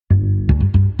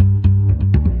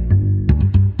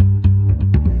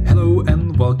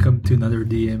welcome to another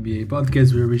DMBA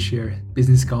podcast where we share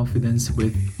business confidence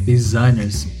with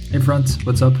designers. Hey Franz,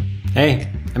 what's up? Hey,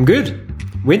 I'm good.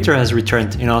 Winter has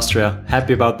returned in Austria.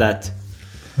 Happy about that.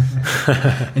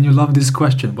 And you love this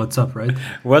question, what's up, right?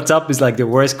 What's up is like the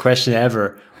worst question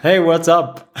ever. Hey, what's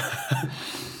up?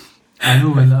 I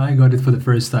know when I got it for the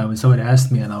first time, when someone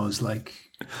asked me and I was like,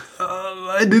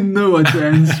 I didn't know what to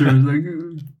answer. I was like,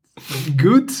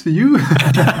 good, you?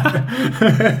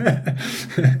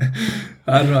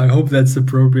 I don't know, I hope that's the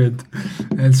appropriate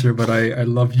answer, but I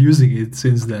love using it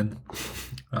since then.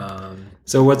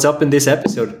 So what's up in this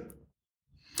episode?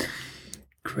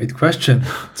 Great question.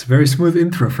 It's a very smooth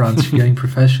intro, Franz. You're getting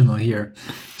professional here.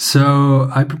 So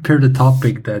I prepared a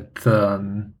topic that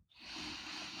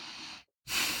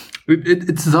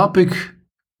it's a topic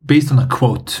based on a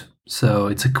quote. So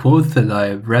it's a quote that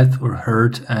I read or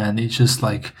heard, and it just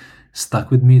like stuck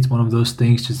with me. It's one of those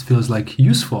things just feels like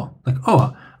useful. Like,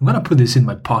 oh, I'm gonna put this in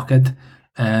my pocket,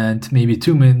 and maybe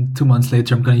 2 months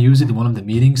later, I'm gonna use it in one of the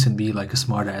meetings and be like a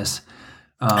smart ass.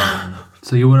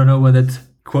 So you want to know what that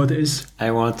quote is?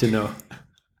 I want to know.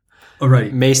 All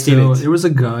right. May steal it. There was a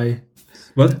guy.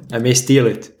 What? I may steal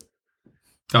it.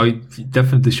 Oh, you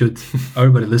definitely should.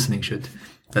 Everybody listening should.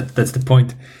 That's the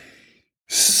point.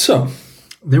 So,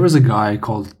 there was a guy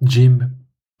called Jim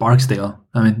Barksdale.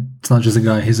 I mean, it's not just a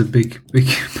guy. He's a big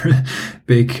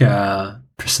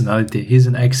personality. He's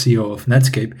an ex-CEO of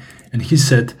Netscape. And he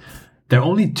said, there are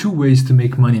only two ways to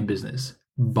make money in business.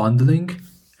 Bundling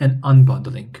and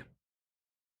unbundling.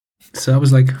 So I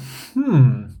was like,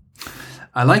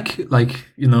 I like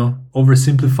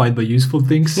oversimplified but useful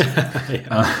things.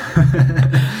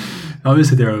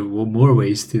 Obviously, there are more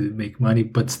ways to make money,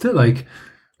 but still,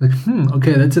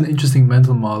 okay, that's an interesting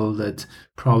mental model that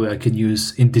probably I can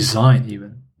use in design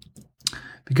even,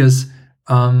 because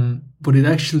what it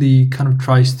actually kind of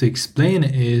tries to explain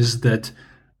is that,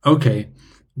 okay,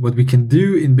 what we can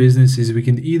do in business is we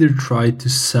can either try to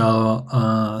sell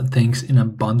things in a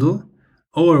bundle,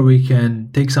 or we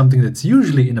can take something that's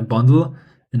usually in a bundle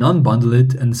and unbundle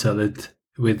it and sell it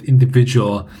with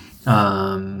individual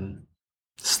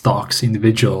stocks,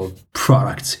 individual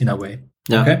products in a way.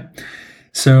 Yeah. Okay.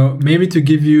 So maybe to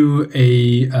give you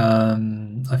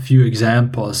a few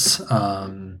examples,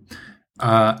 an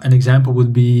example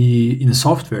would be in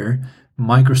software,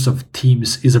 Microsoft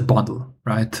Teams is a bundle,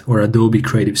 right? Or Adobe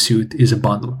Creative Suite is a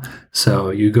bundle.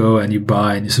 So you go and you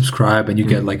buy and you subscribe and you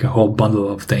get like a whole bundle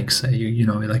of things. You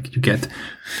get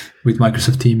with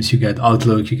Microsoft Teams, you get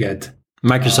Outlook, you get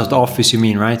Microsoft Office, you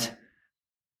mean, right?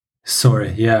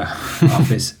 Sorry, yeah,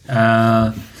 Office.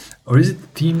 Or is it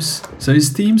Teams? So is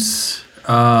Teams?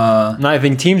 No, I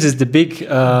think Teams is the big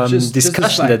discussion just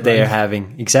Slack, that they right? are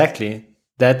having. Exactly.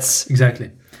 That's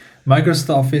exactly Microsoft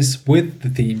Office with the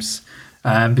Teams.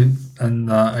 And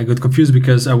I got confused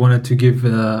because I wanted to give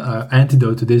an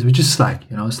antidote to this, which is Slack.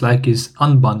 Slack is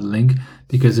unbundling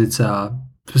because it's a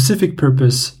specific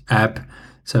purpose app.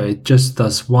 So it just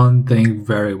does one thing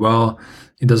very well.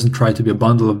 It doesn't try to be a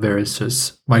bundle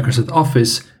versus Microsoft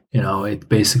Office. It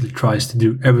basically tries to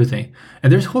do everything.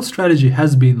 And their whole strategy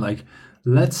has been like,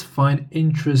 let's find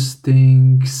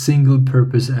interesting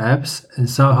single-purpose apps and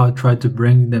somehow try to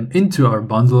bring them into our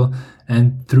bundle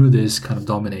and through this kind of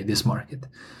dominate this market.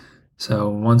 So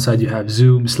on one side you have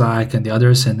Zoom, Slack, and the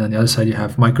others, and on the other side you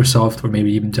have Microsoft or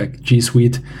maybe even like G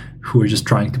Suite, who are just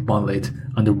trying to bundle it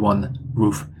under one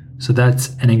roof. So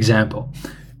that's an example.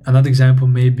 Another example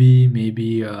maybe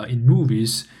in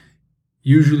movies.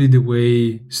 Usually the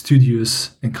way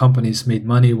studios and companies made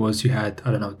money was you had,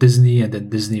 Disney, and then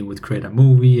Disney would create a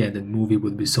movie, and then movie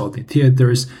would be sold in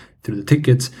theaters through the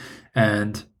tickets,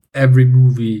 and every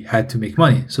movie had to make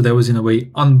money. So that was in a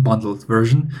way unbundled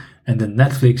version. And then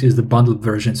Netflix is the bundled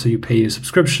version. So you pay a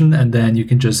subscription and then you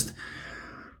can just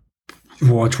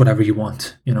watch whatever you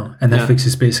want, And Netflix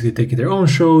is basically taking their own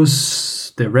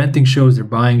shows, they're renting shows, they're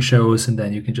buying shows, and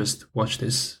then you can just watch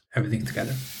everything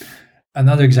together.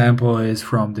 Another example is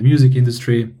from the music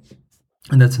industry.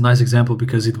 And that's a nice example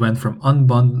because it went from from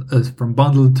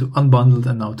bundled to unbundled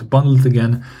and now to bundled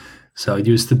again. So it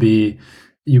used to be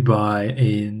you buy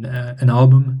an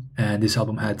album, and this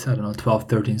album had, 12,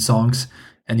 13 songs,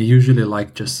 and you usually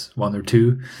like just one or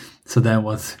two. So then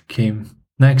what came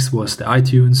next was the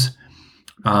iTunes,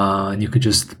 and you could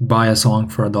just buy a song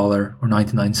for $1 or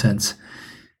 99 cents.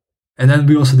 And then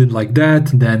we also didn't like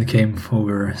that. And then came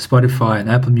over Spotify and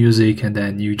Apple Music, and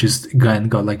then you just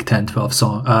got like 10, 12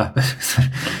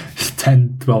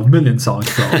 million songs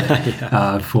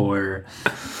for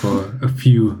a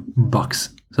few bucks.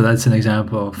 So that's an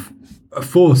example of a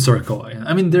full circle.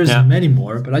 I mean, there's many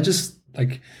more, but I just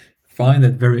find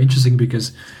that very interesting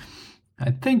because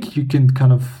I think you can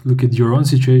kind of look at your own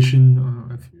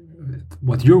situation,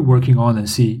 what you're working on, and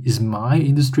see, is my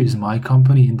industry, is my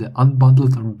company in the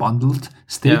unbundled or bundled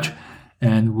stage, Yeah.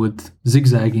 and would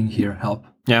zigzagging here help?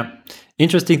 Yeah.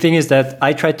 Interesting thing is that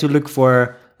I try to look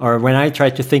for, or when I try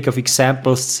to think of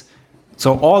examples,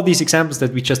 so all these examples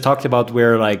that we just talked about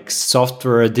were like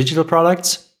software digital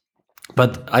products,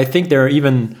 but I think there are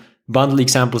even bundle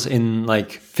examples in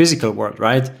like physical world,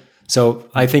 right? So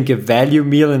I think a value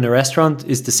meal in a restaurant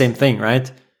is the same thing,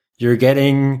 right? You're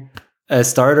getting a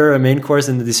starter, a main course,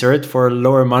 and a dessert for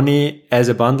lower money as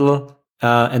a bundle,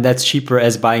 and that's cheaper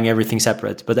as buying everything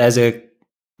separate. But as a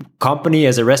company,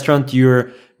 as a restaurant,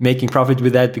 you're making profit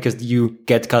with that because you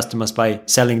get customers by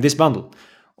selling this bundle.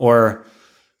 Or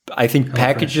I think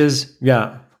packages,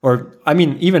 yeah. Or I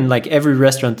mean, even like every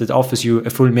restaurant that offers you a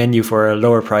full menu for a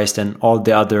lower price than all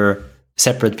the other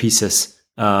separate pieces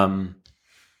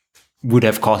would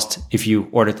have cost if you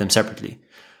ordered them separately.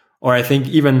 Or I think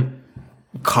even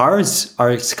cars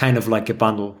are kind of like a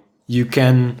bundle. You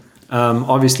can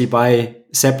obviously buy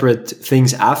separate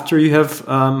things after you have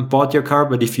bought your car,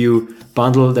 but if you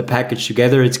bundle the package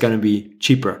together, it's going to be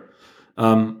cheaper.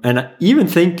 And I even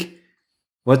think,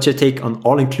 what's your take on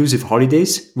all-inclusive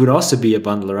holidays? Would also be a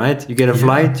bundle, right? You get a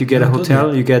flight, you get a hotel,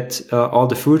 totally. You get all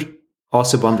the food,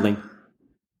 also bundling.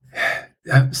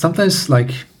 Sometimes,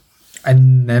 like, I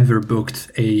never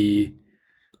booked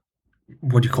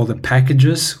what you call them,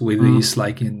 packages with these,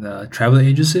 like in travel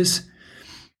agencies.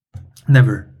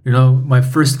 Never. You know, my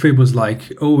first trip was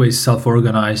like always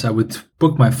self-organized. I would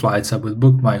book my flights, I would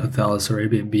book my hotels or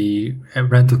Airbnb, a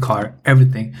rental car,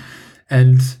 everything.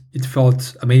 And it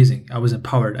felt amazing. I was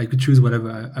empowered. I could choose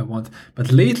whatever I want.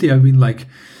 But lately I've been like,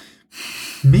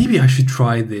 maybe I should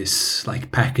try this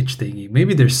like package thingy.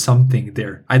 Maybe there's something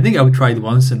there. I think I would try it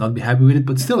once and not be happy with it.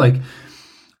 But still, like,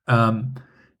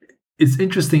 it's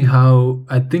interesting how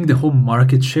I think the whole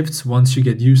market shifts once you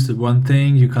get used to one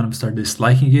thing, you kind of start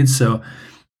disliking it. So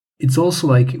it's also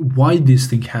like why this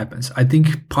thing happens. I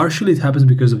think partially it happens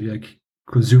because of like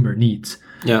consumer needs.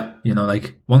 Yeah. You know,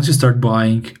 like once you start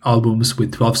buying albums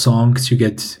with 12 songs, you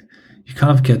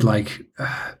kind of get like,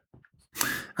 I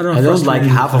don't know. I don't like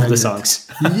half of the songs.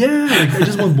 Yeah. Like I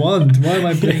just want one. Why am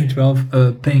I paying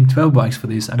 $12 for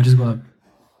this? I'm just going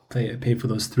to pay for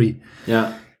those 3.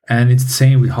 Yeah. And it's the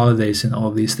same with holidays and all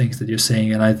of these things that you're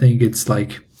saying. And I think it's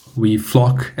like we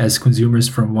flock as consumers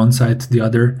from one side to the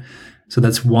other. So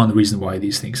that's one reason why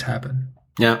these things happen.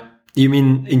 Yeah. You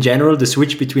mean in general, the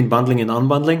switch between bundling and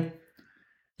unbundling?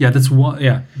 Yeah, that's one.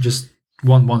 Yeah, just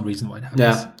one reason why it happens.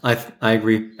 Yeah, I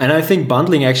agree. And I think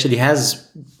bundling actually has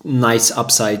nice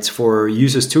upsides for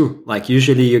users too. Like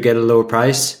usually you get a lower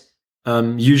price.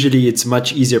 Usually it's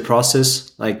much easier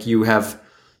process. Like you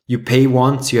pay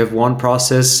once, you have one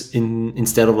process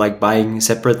instead of like buying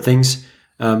separate things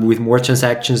with more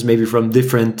transactions, maybe from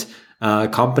different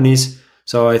companies.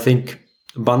 So I think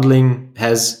bundling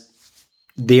has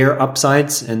their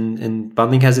upsides and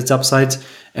bundling has its upsides.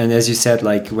 And as you said,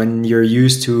 like when you're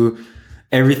used to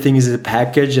everything is a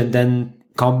package and then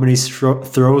companies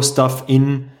throw stuff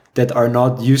in that are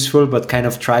not useful, but kind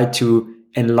of try to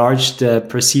enlarge the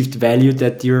perceived value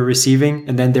that you're receiving,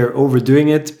 and then they're overdoing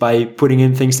it by putting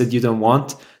in things that you don't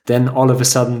want, then all of a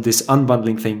sudden this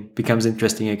unbundling thing becomes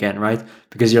interesting again, right?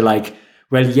 Because you're like,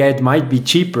 well, yeah, it might be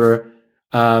cheaper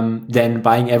than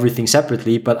buying everything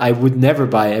separately, but I would never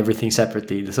buy everything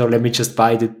separately. So let me just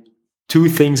buy the 2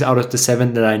 things out of the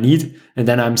 7 that I need, and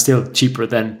then I'm still cheaper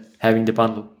than having the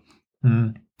bundle.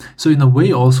 So in a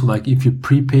way also, like if you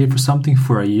prepay for something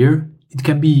for a year, it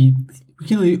can be, we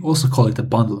can also call it a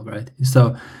bundle, right?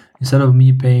 So instead of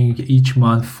me paying each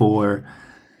month for,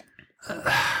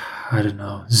 I don't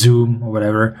know, Zoom or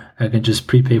whatever, I can just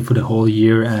prepay for the whole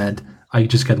year and I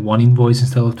just get 1 invoice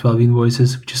instead of 12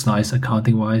 invoices, which is nice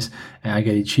accounting wise, and I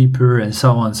get it cheaper and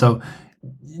so on. So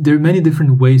there are many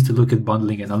different ways to look at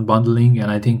bundling and unbundling.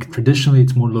 And I think traditionally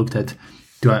it's more looked at,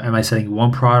 am I selling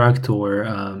one product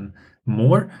or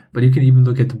more? But you can even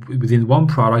look at within one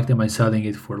product, am I selling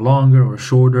it for longer or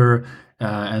shorter?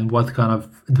 And what kind of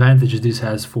advantages this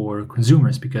has for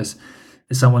consumers? Because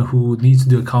as someone who needs to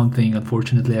do accounting,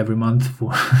 unfortunately, every month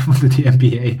for the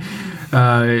MBA,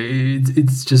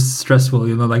 it's just stressful.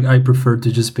 You know, like I prefer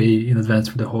to just pay in advance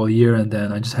for the whole year, and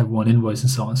then I just have 1 invoice and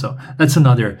so on. So that's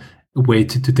another way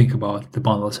to think about the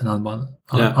bundles and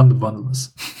unbundles.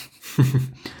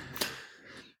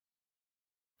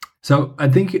 So I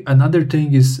think another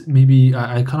thing is maybe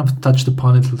I kind of touched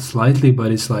upon it slightly,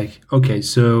 but it's like, okay,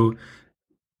 so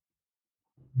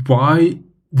why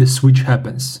the switch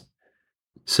happens?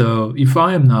 So if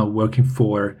I am now working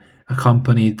for a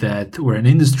company or an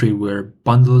industry where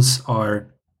bundles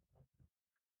are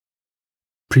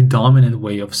predominant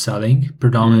way of selling,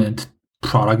 predominant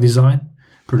product design,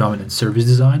 predominant service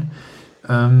design.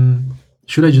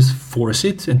 Should I just force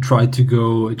it and try to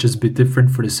go just a bit different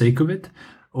for the sake of it?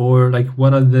 Or like,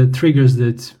 what are the triggers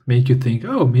that make you think,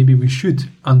 oh, maybe we should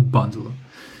unbundle?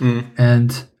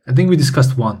 And I think we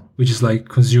discussed one, which is like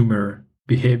consumer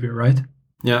behavior, right?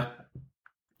 Yeah.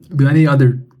 Do any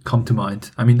other come to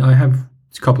mind? I mean, I have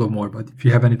a couple of more, but if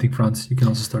you have anything, Franz, you can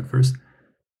also start first.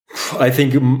 I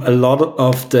think a lot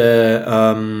of the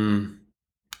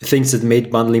things that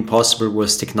made bundling possible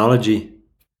was technology.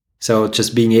 So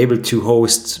just being able to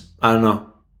host, I don't know,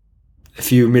 a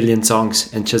few million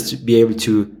songs and just be able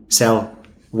to sell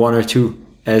one or two,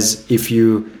 as if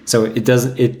you, so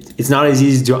it's not as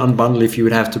easy to unbundle if you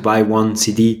would have to buy one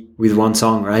CD with one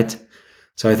song, right?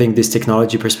 So I think this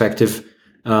technology perspective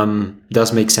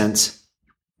does make sense.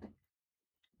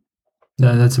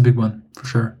 Yeah, that's a big one for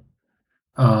sure.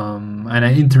 And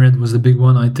internet was the big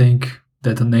one, I think,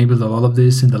 that enabled a lot of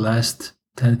this in the last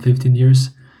 10, 15 years.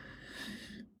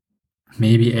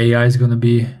 Maybe AI is going to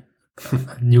be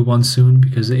a new one soon,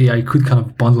 because AI could kind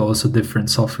of bundle also different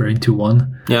software into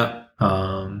one. Yeah.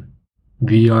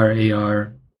 VR,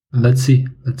 AR. Let's see.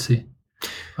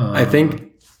 I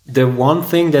think the one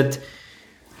thing that,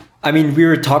 I mean, we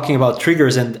were talking about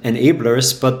triggers and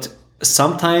enablers, but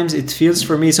sometimes it feels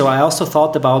for me, so I also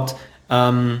thought about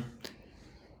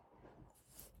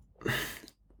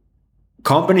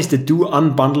companies that do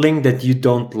unbundling that you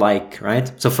don't like,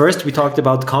 right? So first we talked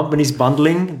about companies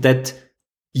bundling that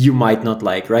you might not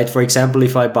like, right? For example,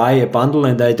 if I buy a bundle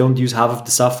and I don't use half of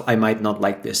the stuff, I might not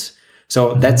like this.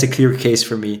 So that's a clear case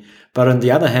for me. But on the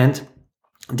other hand,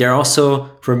 there are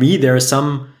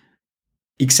some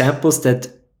examples that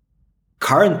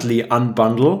currently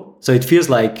unbundle. So it feels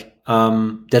like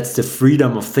that's the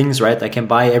freedom of things, right? I can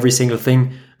buy every single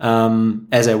thing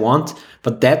as I want,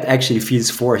 but that actually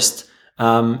feels forced.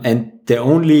 And the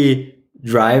only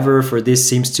driver for this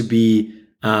seems to be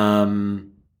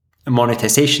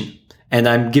monetization. And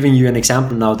I'm giving you an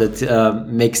example now that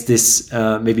makes this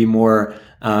maybe more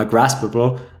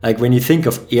graspable. Like when you think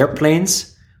of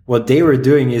airplanes, what they were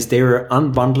doing is they were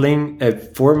unbundling a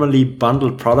formerly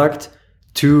bundled product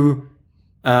to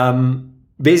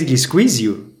basically squeeze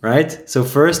you, right? So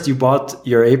first you bought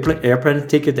your airplane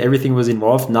ticket, everything was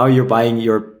involved. Now you're buying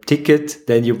your ticket,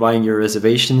 then you're buying your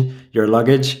reservation, your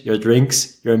luggage, your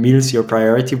drinks, your meals, your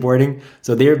priority boarding.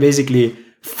 So they're basically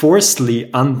forcefully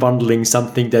unbundling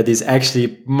something that is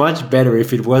actually much better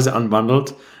if it was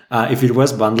unbundled, if it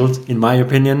was bundled, in my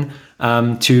opinion,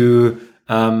 to,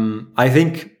 I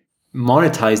think,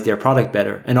 monetize their product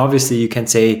better. And obviously you can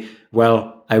say,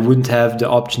 well, I wouldn't have the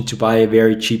option to buy a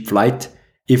very cheap flight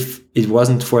if it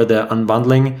wasn't for the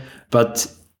unbundling. But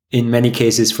in many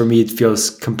cases, for me, it feels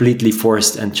completely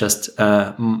forced and just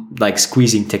like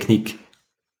squeezing technique.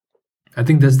 I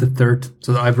think that's the third.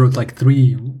 So I wrote like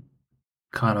three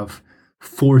kind of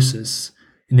forces,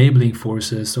 enabling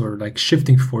forces or like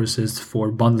shifting forces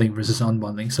for bundling versus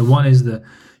unbundling. So one is the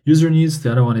user needs,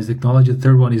 the other one is technology, the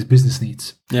third one is business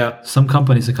needs. Yeah. Some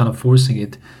companies are kind of forcing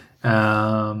it.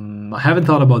 I haven't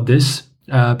thought about this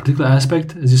particular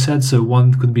aspect, as you said. So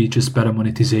one could be just better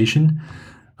monetization.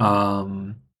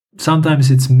 Sometimes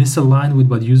it's misaligned with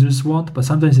what users want, but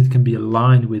sometimes it can be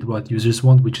aligned with what users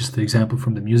want, which is the example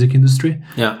from the music industry.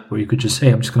 Yeah. Where you could just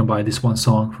say, I'm just going to buy this one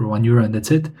song for €1 and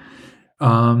that's it.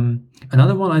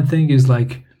 Another one I think is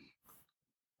like,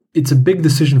 it's a big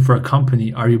decision for a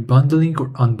company. Are you bundling or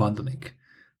unbundling?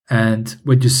 And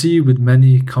what you see with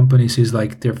many companies is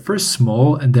like they're first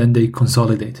small and then they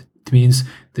consolidate. It means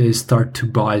they start to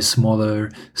buy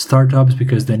smaller startups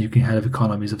because then you can have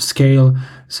economies of scale.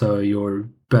 So you're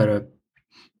better.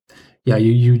 Yeah,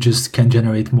 you just can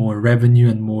generate more revenue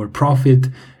and more profit.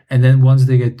 And then once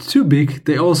they get too big,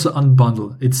 they also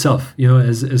unbundle itself,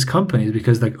 as companies,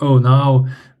 because like, oh, now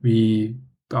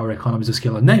our economies of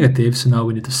scale are negative. So now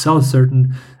we need to sell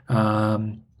certain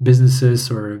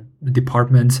businesses or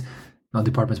departments, not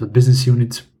departments, but business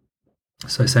units.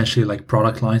 So essentially like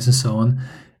product lines and so on.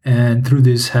 And through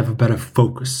this have a better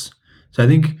focus. So I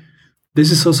think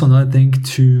this is also another thing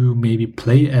to maybe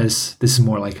play as, this is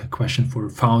more like a question for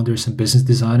founders and business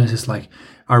designers. It's like,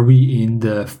 are we in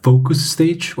the focus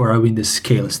stage or are we in the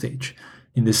scale stage?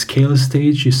 In the scale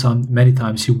stage, many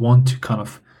times you want to kind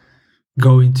of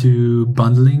go into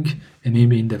bundling, and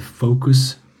maybe in the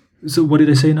focus. So what did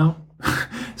I say now?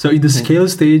 So in the scale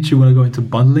stage, you want to go into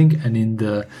bundling, and in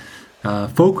the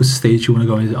focus stage, you want to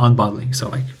go into unbundling. So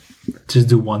like, just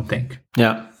do one thing.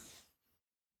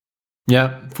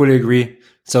 Yeah, fully agree.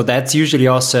 So that's usually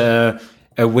also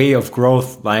a way of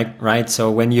growth, like, right?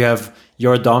 So when you have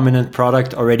your dominant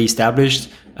product already established,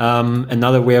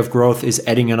 Another way of growth is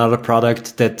adding another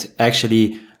product that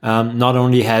actually not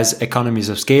only has economies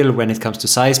of scale when it comes to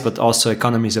size, but also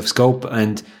economies of scope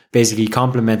and basically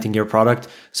complementing your product.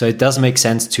 So it does make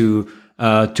sense to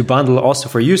bundle also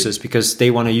for users because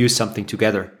they want to use something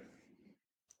together.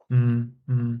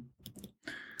 Mm-hmm.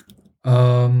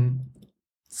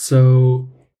 So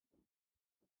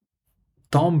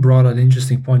Tom brought an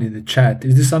interesting point in the chat.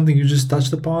 Is this something you just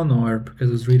touched upon, or because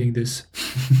I was reading this?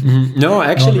 No,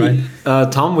 actually,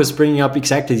 right. Tom was bringing up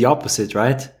exactly the opposite,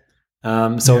 right?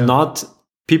 Not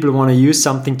people want to use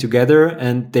something together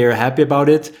and they're happy about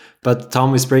it, but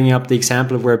Tom is bringing up the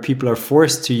example where people are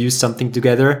forced to use something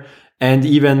together, and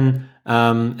even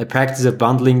a practice of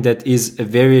bundling that is a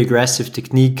very aggressive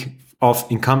technique of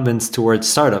incumbents towards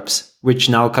startups, which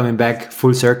now coming back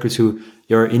full circle to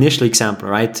your initial example,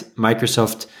 right?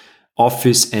 Microsoft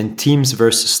Office and Teams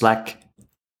versus Slack.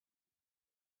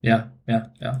 Yeah.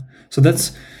 So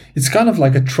it's kind of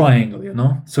like a triangle, you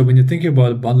know? So when you think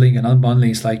about bundling and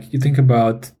unbundling, it's like you think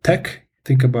about tech,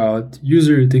 think about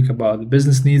user, you think about the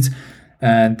business needs.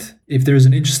 And if there's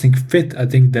an interesting fit, I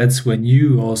think that's when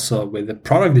you also, with the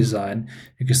product design,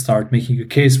 you can start making a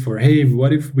case for, hey,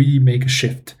 what if we make a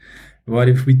shift? What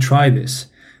if we try this?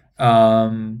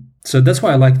 So that's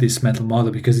why I like this mental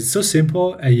model, because it's so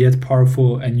simple and yet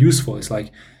powerful and useful. It's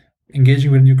like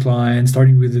engaging with a new client,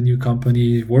 starting with a new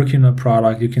company, working on a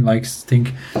product. You can like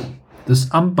think, does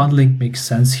unbundling make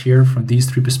sense here from these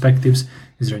three perspectives?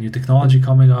 Is there a new technology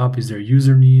coming up? Is there a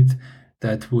user need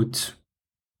that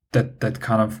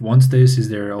kind of wants this? Is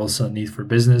there also a need for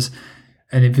business?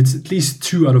 And if it's at least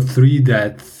 2 out of 3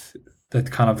 that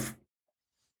kind of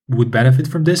would benefit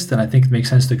from this, then I think it makes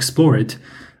sense to explore it.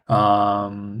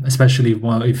 Especially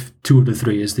if 2 of the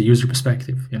 3 is the user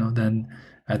perspective, you know, then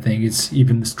I think it's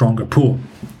even a stronger pull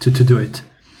to do it.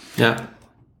 Yeah.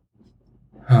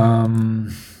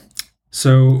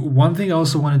 So one thing I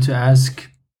also wanted to ask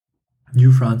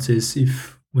you, Francis,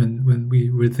 if when we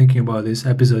were thinking about this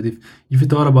episode, if you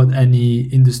thought about any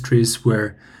industries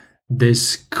where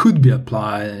this could be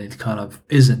applied and it kind of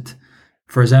isn't.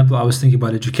 For example, I was thinking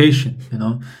about education, you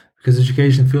know, because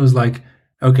education feels like,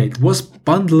 okay, it was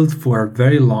bundled for a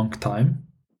very long time.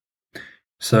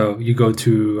 So you go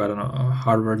to, I don't know,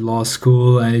 Harvard Law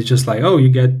School, and it's just like, oh, you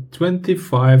get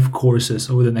 25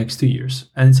 courses over the next 2 years.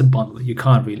 And it's a bundle. You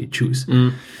can't really choose.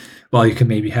 Well, you can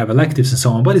maybe have electives and so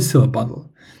on, but it's still a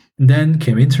bundle. And then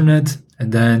came internet,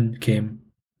 and then came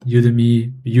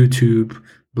Udemy, YouTube,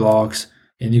 blogs,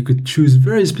 and you could choose a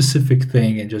very specific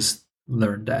thing and just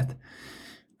learn that.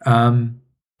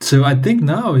 So I think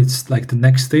now it's like the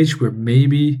next stage where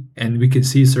maybe, and we can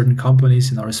see certain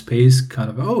companies in our space kind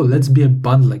of, oh, let's be a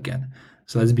bundle again.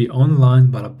 So let's be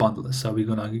online, but a bundle. So we're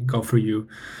going to go for you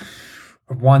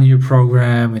a 1-year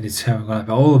program, and it's going to have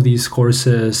all of these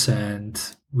courses and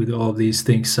with all of these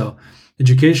things. So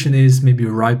education is maybe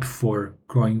ripe for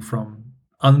going from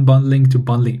unbundling to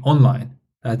bundling online.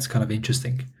 That's kind of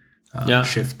interesting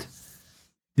shift.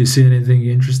 Do you see anything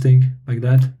interesting like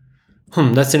that?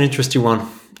 That's an interesting one.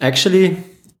 Actually,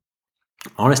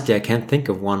 honestly, I can't think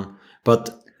of one.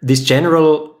 But this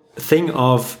general thing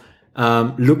of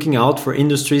looking out for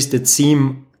industries that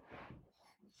seem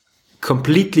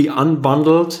completely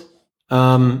unbundled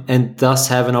and thus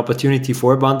have an opportunity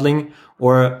for bundling,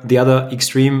 or the other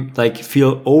extreme, like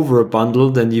feel over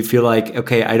bundled and you feel like,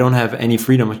 okay, I don't have any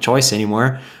freedom of choice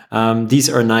anymore. These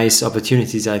are nice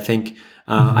opportunities, I think.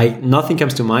 Nothing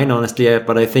comes to mind, honestly,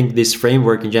 but I think this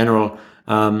framework in general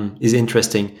is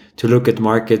interesting to look at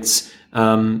markets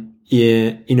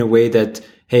in a way that,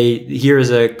 hey, here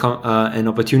is an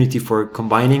opportunity for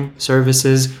combining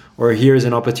services, or here is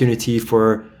an opportunity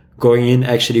for going in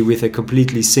actually with a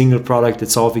completely single product that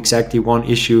solves exactly one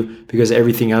issue, because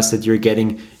everything else that you're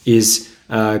getting is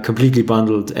completely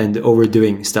bundled and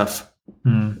overdoing stuff.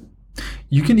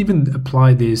 You can even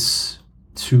apply this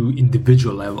to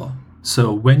individual level.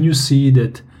 So when you see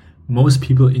that most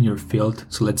people in your field,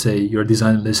 so let's say you're a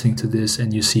designer listening to this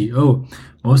and you see, oh,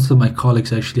 most of my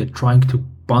colleagues actually are trying to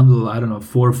bundle,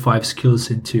 4 or 5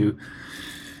 skills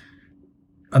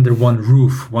under one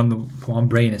roof, one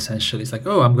brain, essentially. It's like,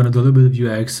 oh, I'm going to do a little bit of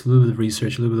UX, a little bit of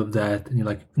research, a little bit of that. And you're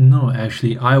like, no,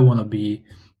 actually, I want to be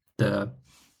the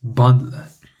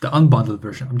unbundled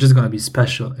version. I'm just going to be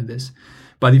special in this.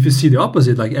 But if you see the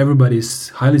opposite, like everybody's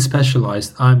highly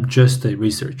specialized, I'm just a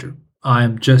researcher.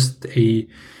 I'm just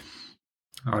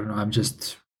I'm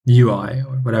just UI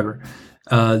or whatever.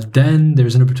 Then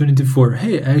there's an opportunity for,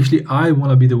 hey, actually, I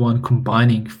want to be the one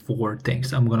combining 4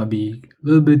 things. I'm going to be a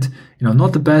little bit,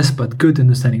 not the best, but good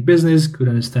understanding business, good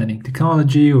understanding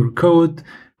technology or code,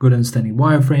 good understanding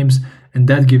wireframes, and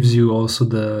that gives you also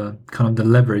the kind of the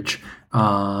leverage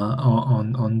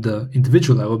on the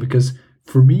individual level. Because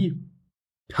for me,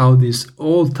 how this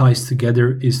all ties together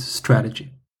is strategy.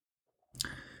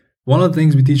 One of the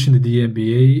things we teach in the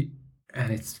DMBA,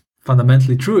 and it's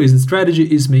fundamentally true, is that strategy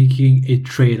is making a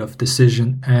trade-off decision,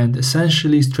 and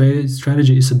essentially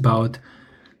strategy is about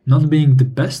not being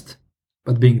the best,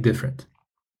 but being different.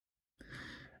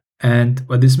 And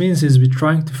what this means is we're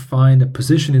trying to find a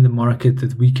position in the market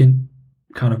that we can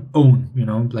kind of own,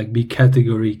 like be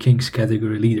category kings,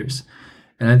 category leaders.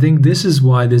 And I think this is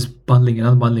why this bundling and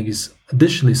unbundling is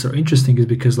additionally so interesting, is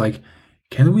because like,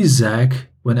 can we zag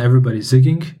when everybody's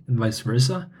zigging and vice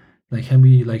versa? Like, can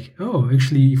we like, oh,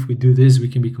 actually, if we do this, we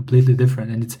can be completely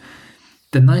different. And it's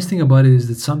the nice thing about it is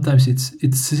that sometimes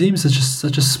it seems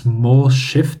such a small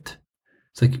shift.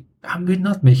 It's like, we're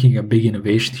not making a big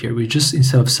innovation here. We just,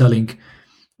 instead of selling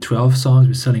 12 songs,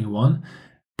 we're selling one.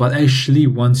 But actually,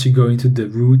 once you go into the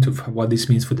root of what this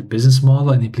means for the business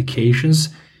model and implications,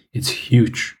 it's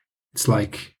huge. It's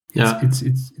like,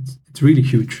 it's really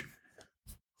huge.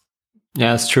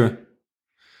 Yeah, it's true.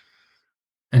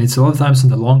 And it's a lot of times on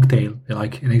the long tail.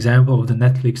 Like an example of the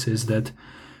Netflix is that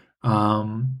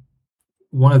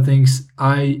one of the things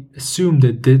I assume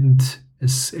they didn't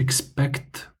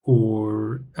expect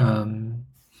or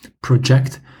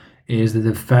project is that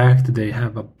the fact that they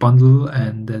have a bundle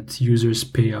and that users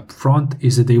pay up front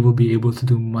is that they will be able to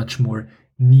do much more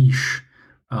niche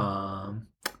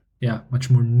much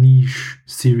more niche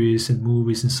series and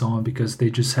movies and so on, because they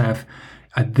just have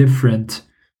a different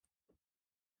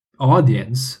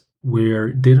audience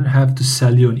where they don't have to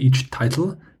sell you on each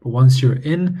title, but once you're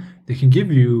in, they can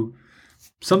give you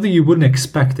something you wouldn't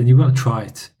expect and you're gonna try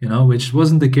it, which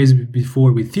wasn't the case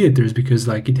before with theaters, because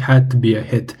like it had to be a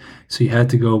hit, so you had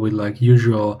to go with like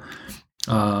usual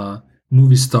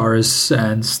movie stars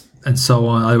and so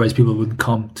on, otherwise people wouldn't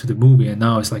come to the movie. And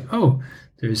now it's like, oh,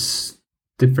 there's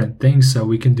different things, so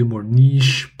we can do more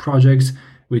niche projects,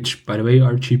 which by the way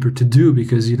are cheaper to do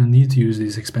because you don't need to use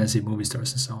these expensive movie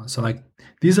stars and so on. So like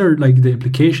these are like the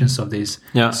implications of this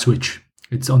switch.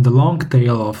 It's on the long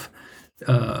tail of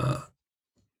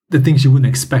the things you wouldn't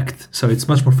expect. So it's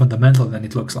much more fundamental than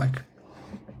it looks like.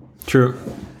 True.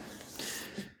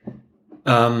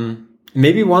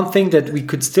 Maybe one thing that we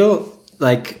could still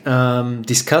like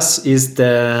discuss is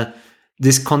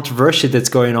this controversy that's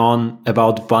going on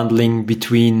about bundling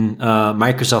between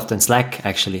Microsoft and Slack,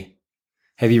 actually.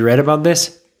 Have you read about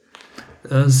this?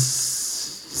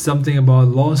 Something about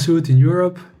lawsuit in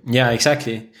Europe? Yeah,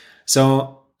 exactly.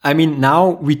 So, I mean, now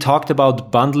we talked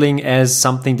about bundling as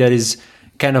something that is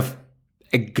kind of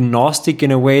agnostic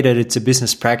in a way, that it's a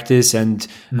business practice, and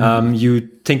you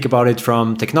think about it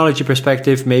from technology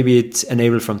perspective. Maybe it's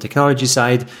enabled from technology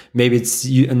side. Maybe it's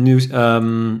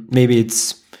maybe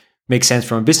it's makes sense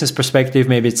from a business perspective.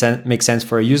 Maybe it makes sense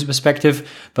for a user perspective.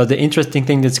 But the interesting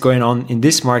thing that's going on in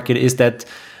this market is that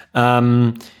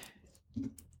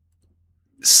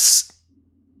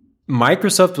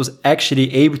Microsoft was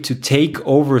actually able to take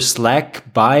over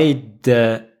Slack by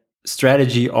the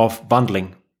strategy of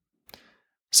bundling.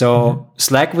 So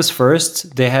Slack was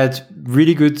first. They had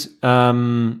really good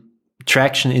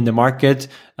traction in the market.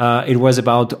 It was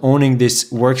about owning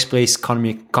this workspace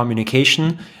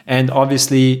communication. And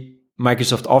obviously,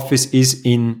 Microsoft Office is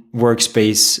in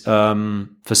workspace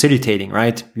facilitating,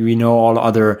 right? We know all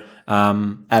other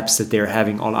apps that they're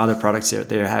having, all other products that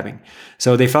they're having.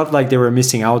 So they felt like they were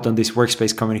missing out on this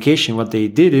workspace communication. What they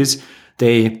did is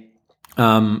they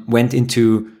went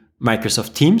into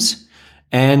Microsoft Teams,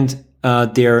 and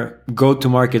their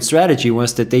go-to-market strategy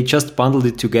was that they just bundled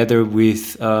it together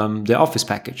with the Office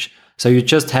package. So you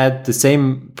just had the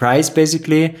same price,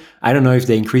 basically. I don't know if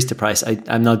they increased the price.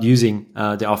 I'm not using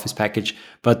the Office package,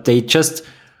 but they just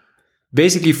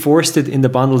basically forced it in the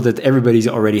bundle that everybody's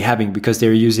already having, because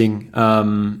they're using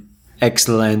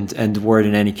Excel and Word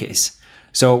in any case.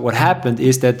 So what happened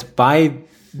is that by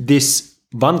this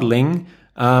bundling,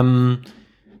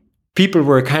 people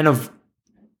were kind of,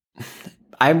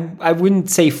 I wouldn't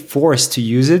say forced to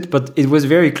use it, but it was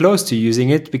very close to using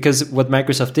it, because what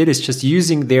Microsoft did is just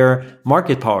using their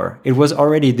market power. It was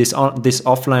already this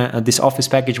Office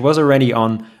package was already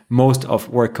on most of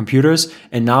work computers,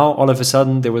 and now all of a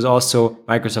sudden there was also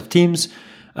Microsoft Teams.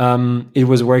 It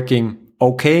was working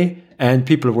okay, and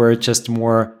people were just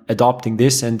more adopting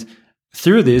this, and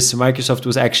through this, Microsoft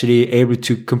was actually able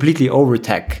to completely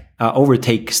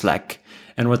overtake Slack.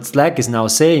 And what Slack is now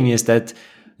saying is that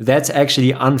that's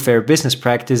actually unfair business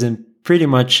practice, and pretty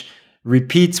much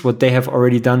repeats what they have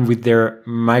already done with their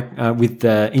with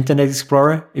the Internet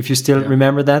Explorer. If you still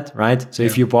remember that, right? So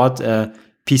if you bought a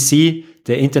PC,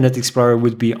 the Internet Explorer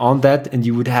would be on that, and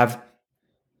you would have,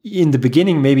 in the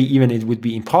beginning, maybe even it would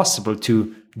be impossible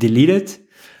to delete it.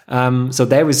 So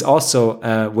that was also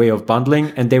a way of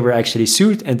bundling, and they were actually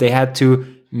sued, and they had to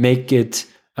make it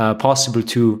possible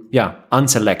to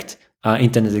unselect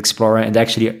Internet Explorer, and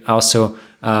actually also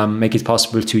make it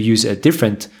possible to use a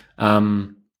different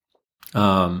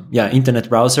internet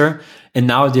browser. And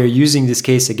now they're using this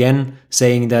case again,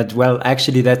 saying that, well,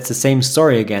 actually that's the same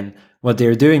story again. What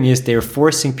they're doing is they're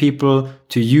forcing people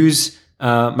to use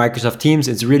Microsoft Teams.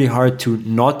 It's really hard to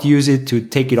not use it, to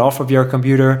take it off of your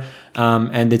computer.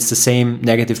 And it's the same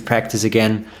negative practice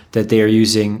again that they are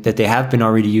using, that they have been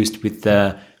already used with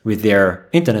their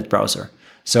internet browser.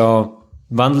 So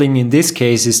bundling in this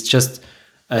case is just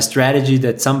a strategy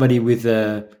that somebody with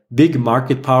a big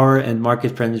market power and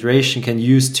market penetration can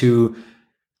use to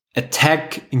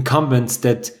attack incumbents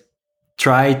that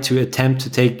try to attempt to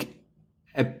take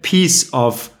a piece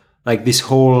of like this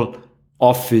whole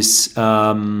office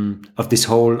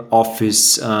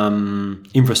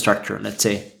infrastructure, let's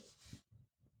say.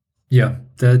 Yeah,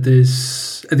 that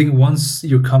is, I think once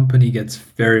your company gets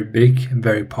very big and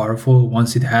very powerful,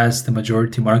 once it has the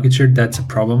majority market share, that's a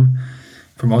problem.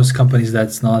 For most companies,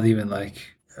 that's not even like,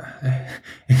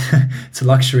 it's a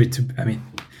luxury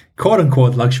quote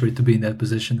unquote luxury to be in that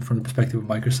position from the perspective of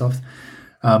Microsoft.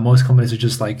 Most companies are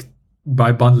just like,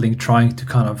 by bundling, trying to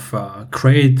kind of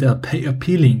create a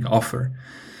appealing offer.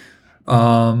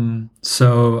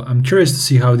 So I'm curious to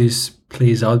see how this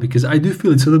plays out, because I do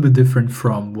feel it's a little bit different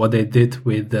from what they did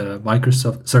with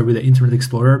with the Internet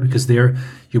Explorer, because there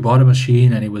you bought a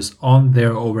machine and it was on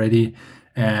there already,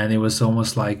 and it was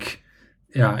almost like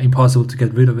impossible to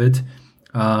get rid of it.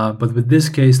 But with this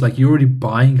case, like, you're already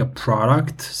buying a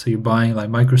product, so you're buying like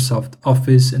Microsoft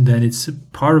Office, and then it's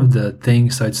part of the thing,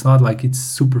 so it's not like it's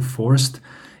super forced.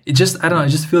 It just, I don't know, it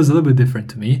just feels a little bit different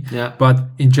to me. Yeah. But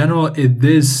in general, it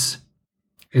is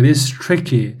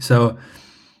tricky. So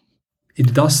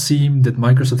it does seem that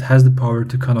Microsoft has the power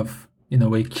to kind of, in a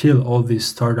way, kill all these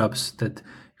startups that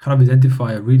kind of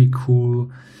identify a really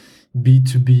cool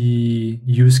B2B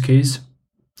use case,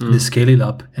 they scale it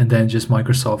up, and then just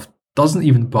Microsoft doesn't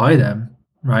even buy them,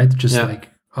 right? Just like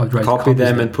outright copy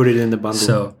them and put it in the bundle.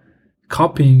 So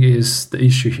copying is the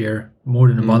issue here more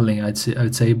than the bundling, I'd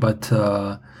say. But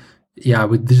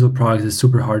with digital products, it's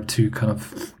super hard to kind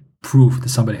of prove that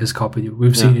somebody has copied you.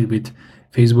 We've seen it with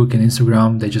Facebook and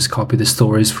Instagram. They just copy the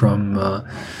stories from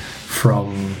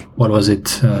what was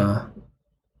it?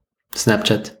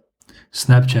 Snapchat,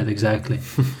 exactly.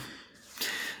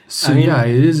 So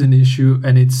it is an issue,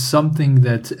 and it's something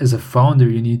that as a founder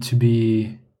you need to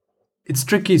be. It's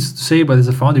tricky to say, but as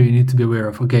a founder you need to be aware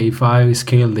of. Okay, if I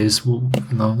scale this,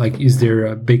 like, is there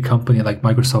a big company like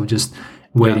Microsoft just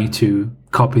waiting to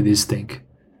copy this thing?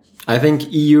 I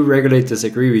think EU regulators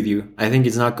agree with you. I think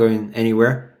it's not going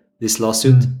anywhere, this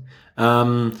lawsuit.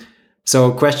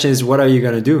 So question is, what are you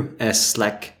going to do as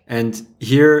Slack? And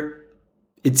here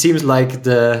it seems like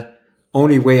the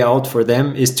only way out for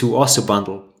them is to also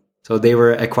bundle. So they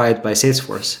were acquired by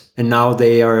Salesforce, and now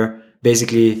they are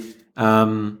basically,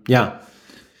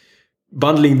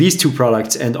 bundling these two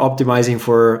products and optimizing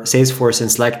for Salesforce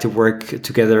and Slack to work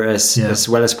together as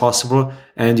well as possible.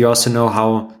 And you also know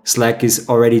how Slack is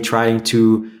already trying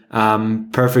to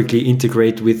perfectly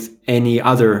integrate with any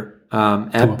other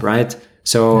app, right?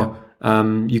 So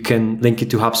you can link it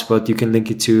to HubSpot, you can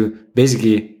link it to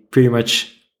basically pretty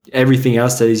much everything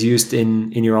else that is used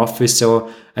in your office. So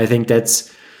I think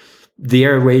that's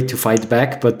their way to fight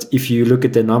back. But if you look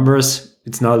at the numbers,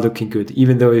 it's not looking good,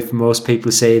 even though if most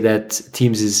people say that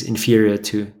Teams is inferior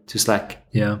to Slack.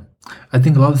 Yeah. I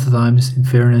think a lot of the times, in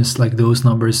fairness, like, those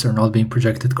numbers are not being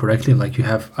projected correctly. Like, you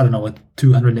have,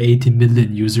 280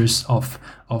 million users of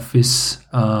Office,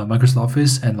 Microsoft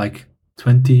Office, and like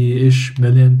 20-ish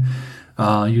million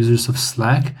users of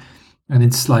Slack. And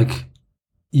it's like,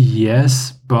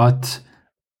 yes, but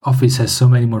Office has so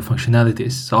many more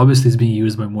functionalities. So obviously it's being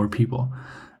used by more people.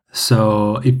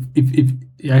 So if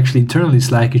actually internally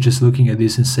Slack is just looking at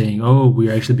this and saying, oh,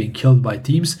 we're actually being killed by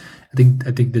Teams, I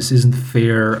think this isn't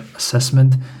fair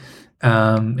assessment.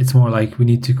 It's more like we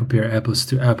need to compare apples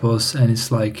to apples. And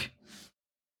it's like,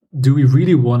 do we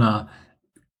really wanna?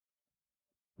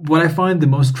 What I find the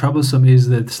most troublesome is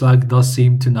that Slack does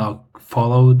seem to now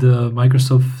follow the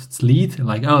Microsoft's lead, and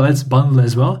like, oh, let's bundle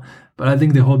as well. But I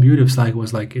think the whole beauty of Slack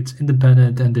was like, it's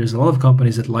independent, and there's a lot of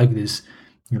companies that like this,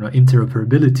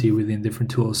 interoperability within different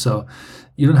tools. So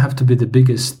you don't have to be the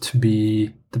biggest to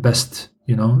be the best,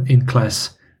 in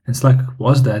class. And Slack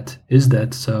is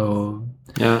that. So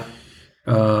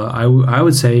I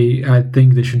would say, I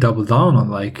think they should double down on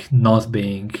like not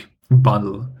being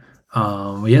bundle.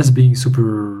 Yes, being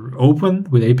super open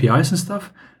with APIs and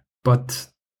stuff, but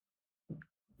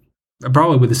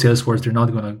probably with the Salesforce, they're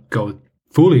not going to go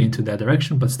fully into that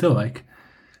direction. But still, like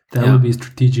that would be a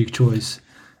strategic choice.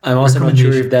 I'm also not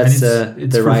sure if that's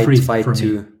it's the right fight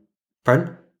to. Me.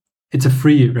 Pardon? It's a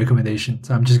free recommendation,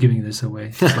 so I'm just giving this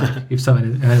away. Like if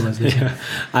someone was listening. Yeah.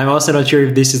 I'm also not sure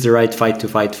if this is the right fight to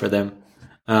fight for them.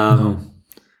 No.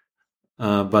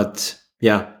 But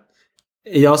yeah,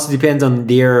 it also depends on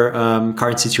their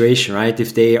current situation, right?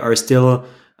 If they are still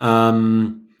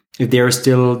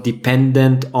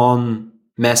dependent on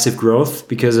massive growth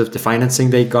because of the financing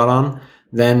they got on,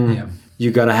 then you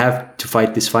gotta have to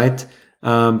fight this fight.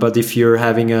 But if you're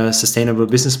having a sustainable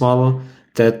business model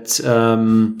that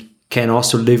can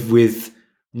also live with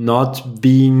not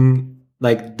being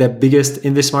like the biggest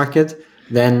in this market,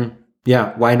 then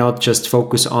why not just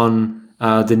focus on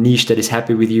the niche that is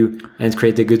happy with you and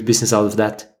create a good business out of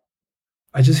that?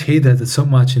 I just hate that it's so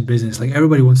much in business. Like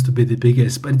everybody wants to be the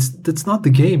biggest, but that's not the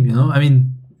game, you know? I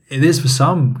mean, it is for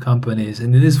some companies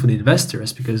and it is for the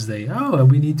investors because we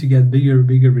need to get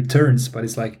bigger returns. But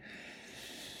it's like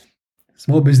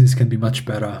small business can be much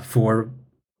better for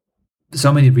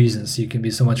so many reasons. You can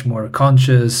be so much more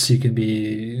conscious. You can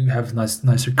have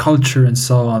nicer culture and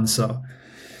so on. So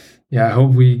I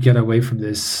hope we get away from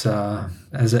this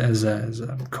as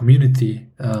a community.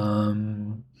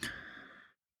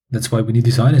 That's why we need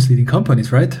designers leading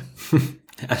companies, right?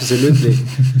 Absolutely.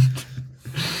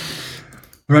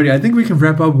 Right. I think we can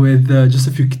wrap up with just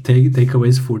a few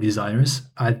takeaways for designers.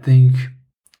 I think,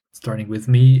 starting with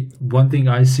me, one thing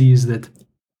I see is that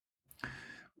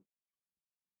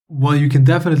what you can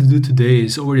definitely do today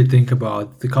is already think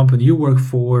about the company you work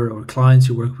for or clients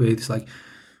you work with. It's like,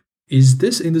 is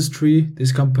this industry,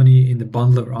 this company in the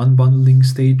bundle or unbundling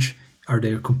stage? Are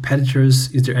there competitors?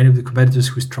 Is there any of the competitors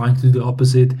who's trying to do the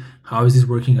opposite? How is this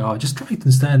working out? Just trying to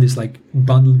understand this like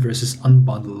bundle versus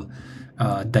unbundle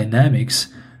dynamics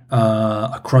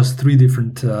across three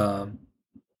different,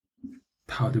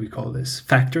 how do we call this?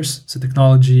 Factors. So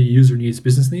technology, user needs,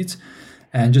 business needs.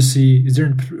 And just see, is there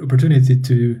an opportunity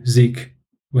to zig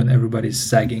when everybody's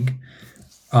sagging?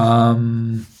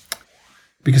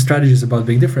 Because strategy is about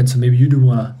being different. So maybe you do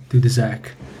want to do the zag.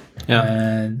 Yeah.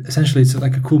 And essentially, it's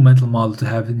like a cool mental model to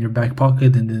have in your back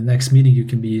pocket. And in the next meeting, you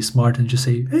can be smart and just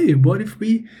say, hey, what if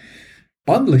we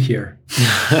bundle here?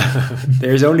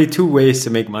 There's only two ways to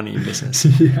make money in business.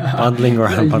 Bundling or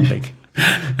unbundling.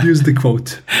 Use the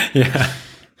quote. Yeah.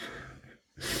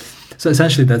 So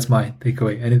essentially, that's my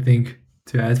takeaway. Anything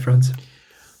to add, Franz?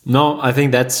 No, I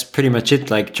think that's pretty much it.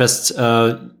 Like just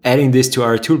adding this to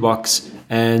our toolbox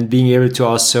and being able to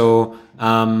also,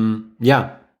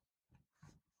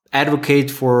 advocate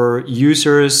for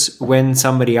users when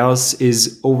somebody else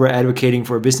is over advocating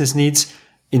for business needs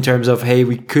in terms of, hey,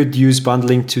 we could use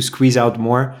bundling to squeeze out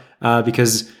more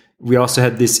because we also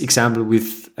had this example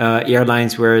with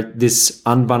airlines where this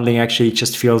unbundling actually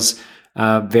just feels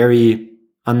very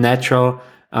unnatural.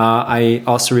 I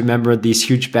also remember these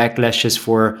huge backlashes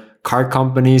for car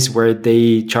companies where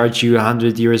they charge you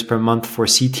 100 euros per month for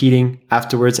seat heating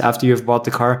afterwards, after you've bought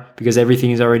the car, because everything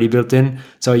is already built in.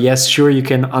 So yes, sure, you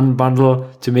can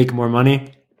unbundle to make more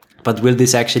money, but will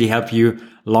this actually help you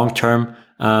long term?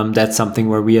 That's something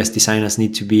where we as designers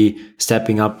need to be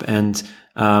stepping up and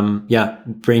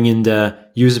bring in the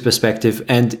user perspective,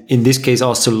 and in this case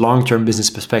also long-term business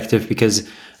perspective, because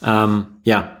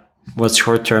what's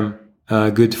short-term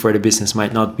good for the business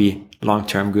might not be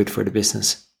long-term good for the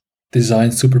business. Design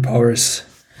superpowers.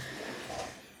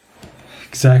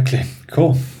 Exactly.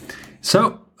 Cool.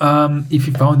 So if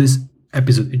you found this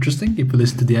episode interesting, if you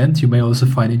listen to the end, you may also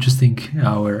find interesting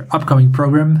our upcoming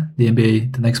program, the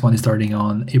MBA. The next one is starting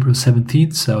on April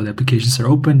 17th. So the applications are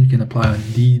open. You can apply on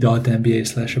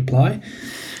d.mba/apply.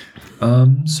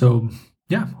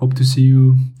 Hope to see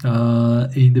you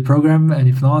in the program. And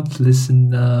if not,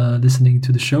 listening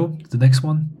to the show, the next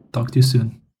one. Talk to you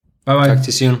soon. Bye-bye. Talk to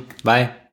you soon. Bye.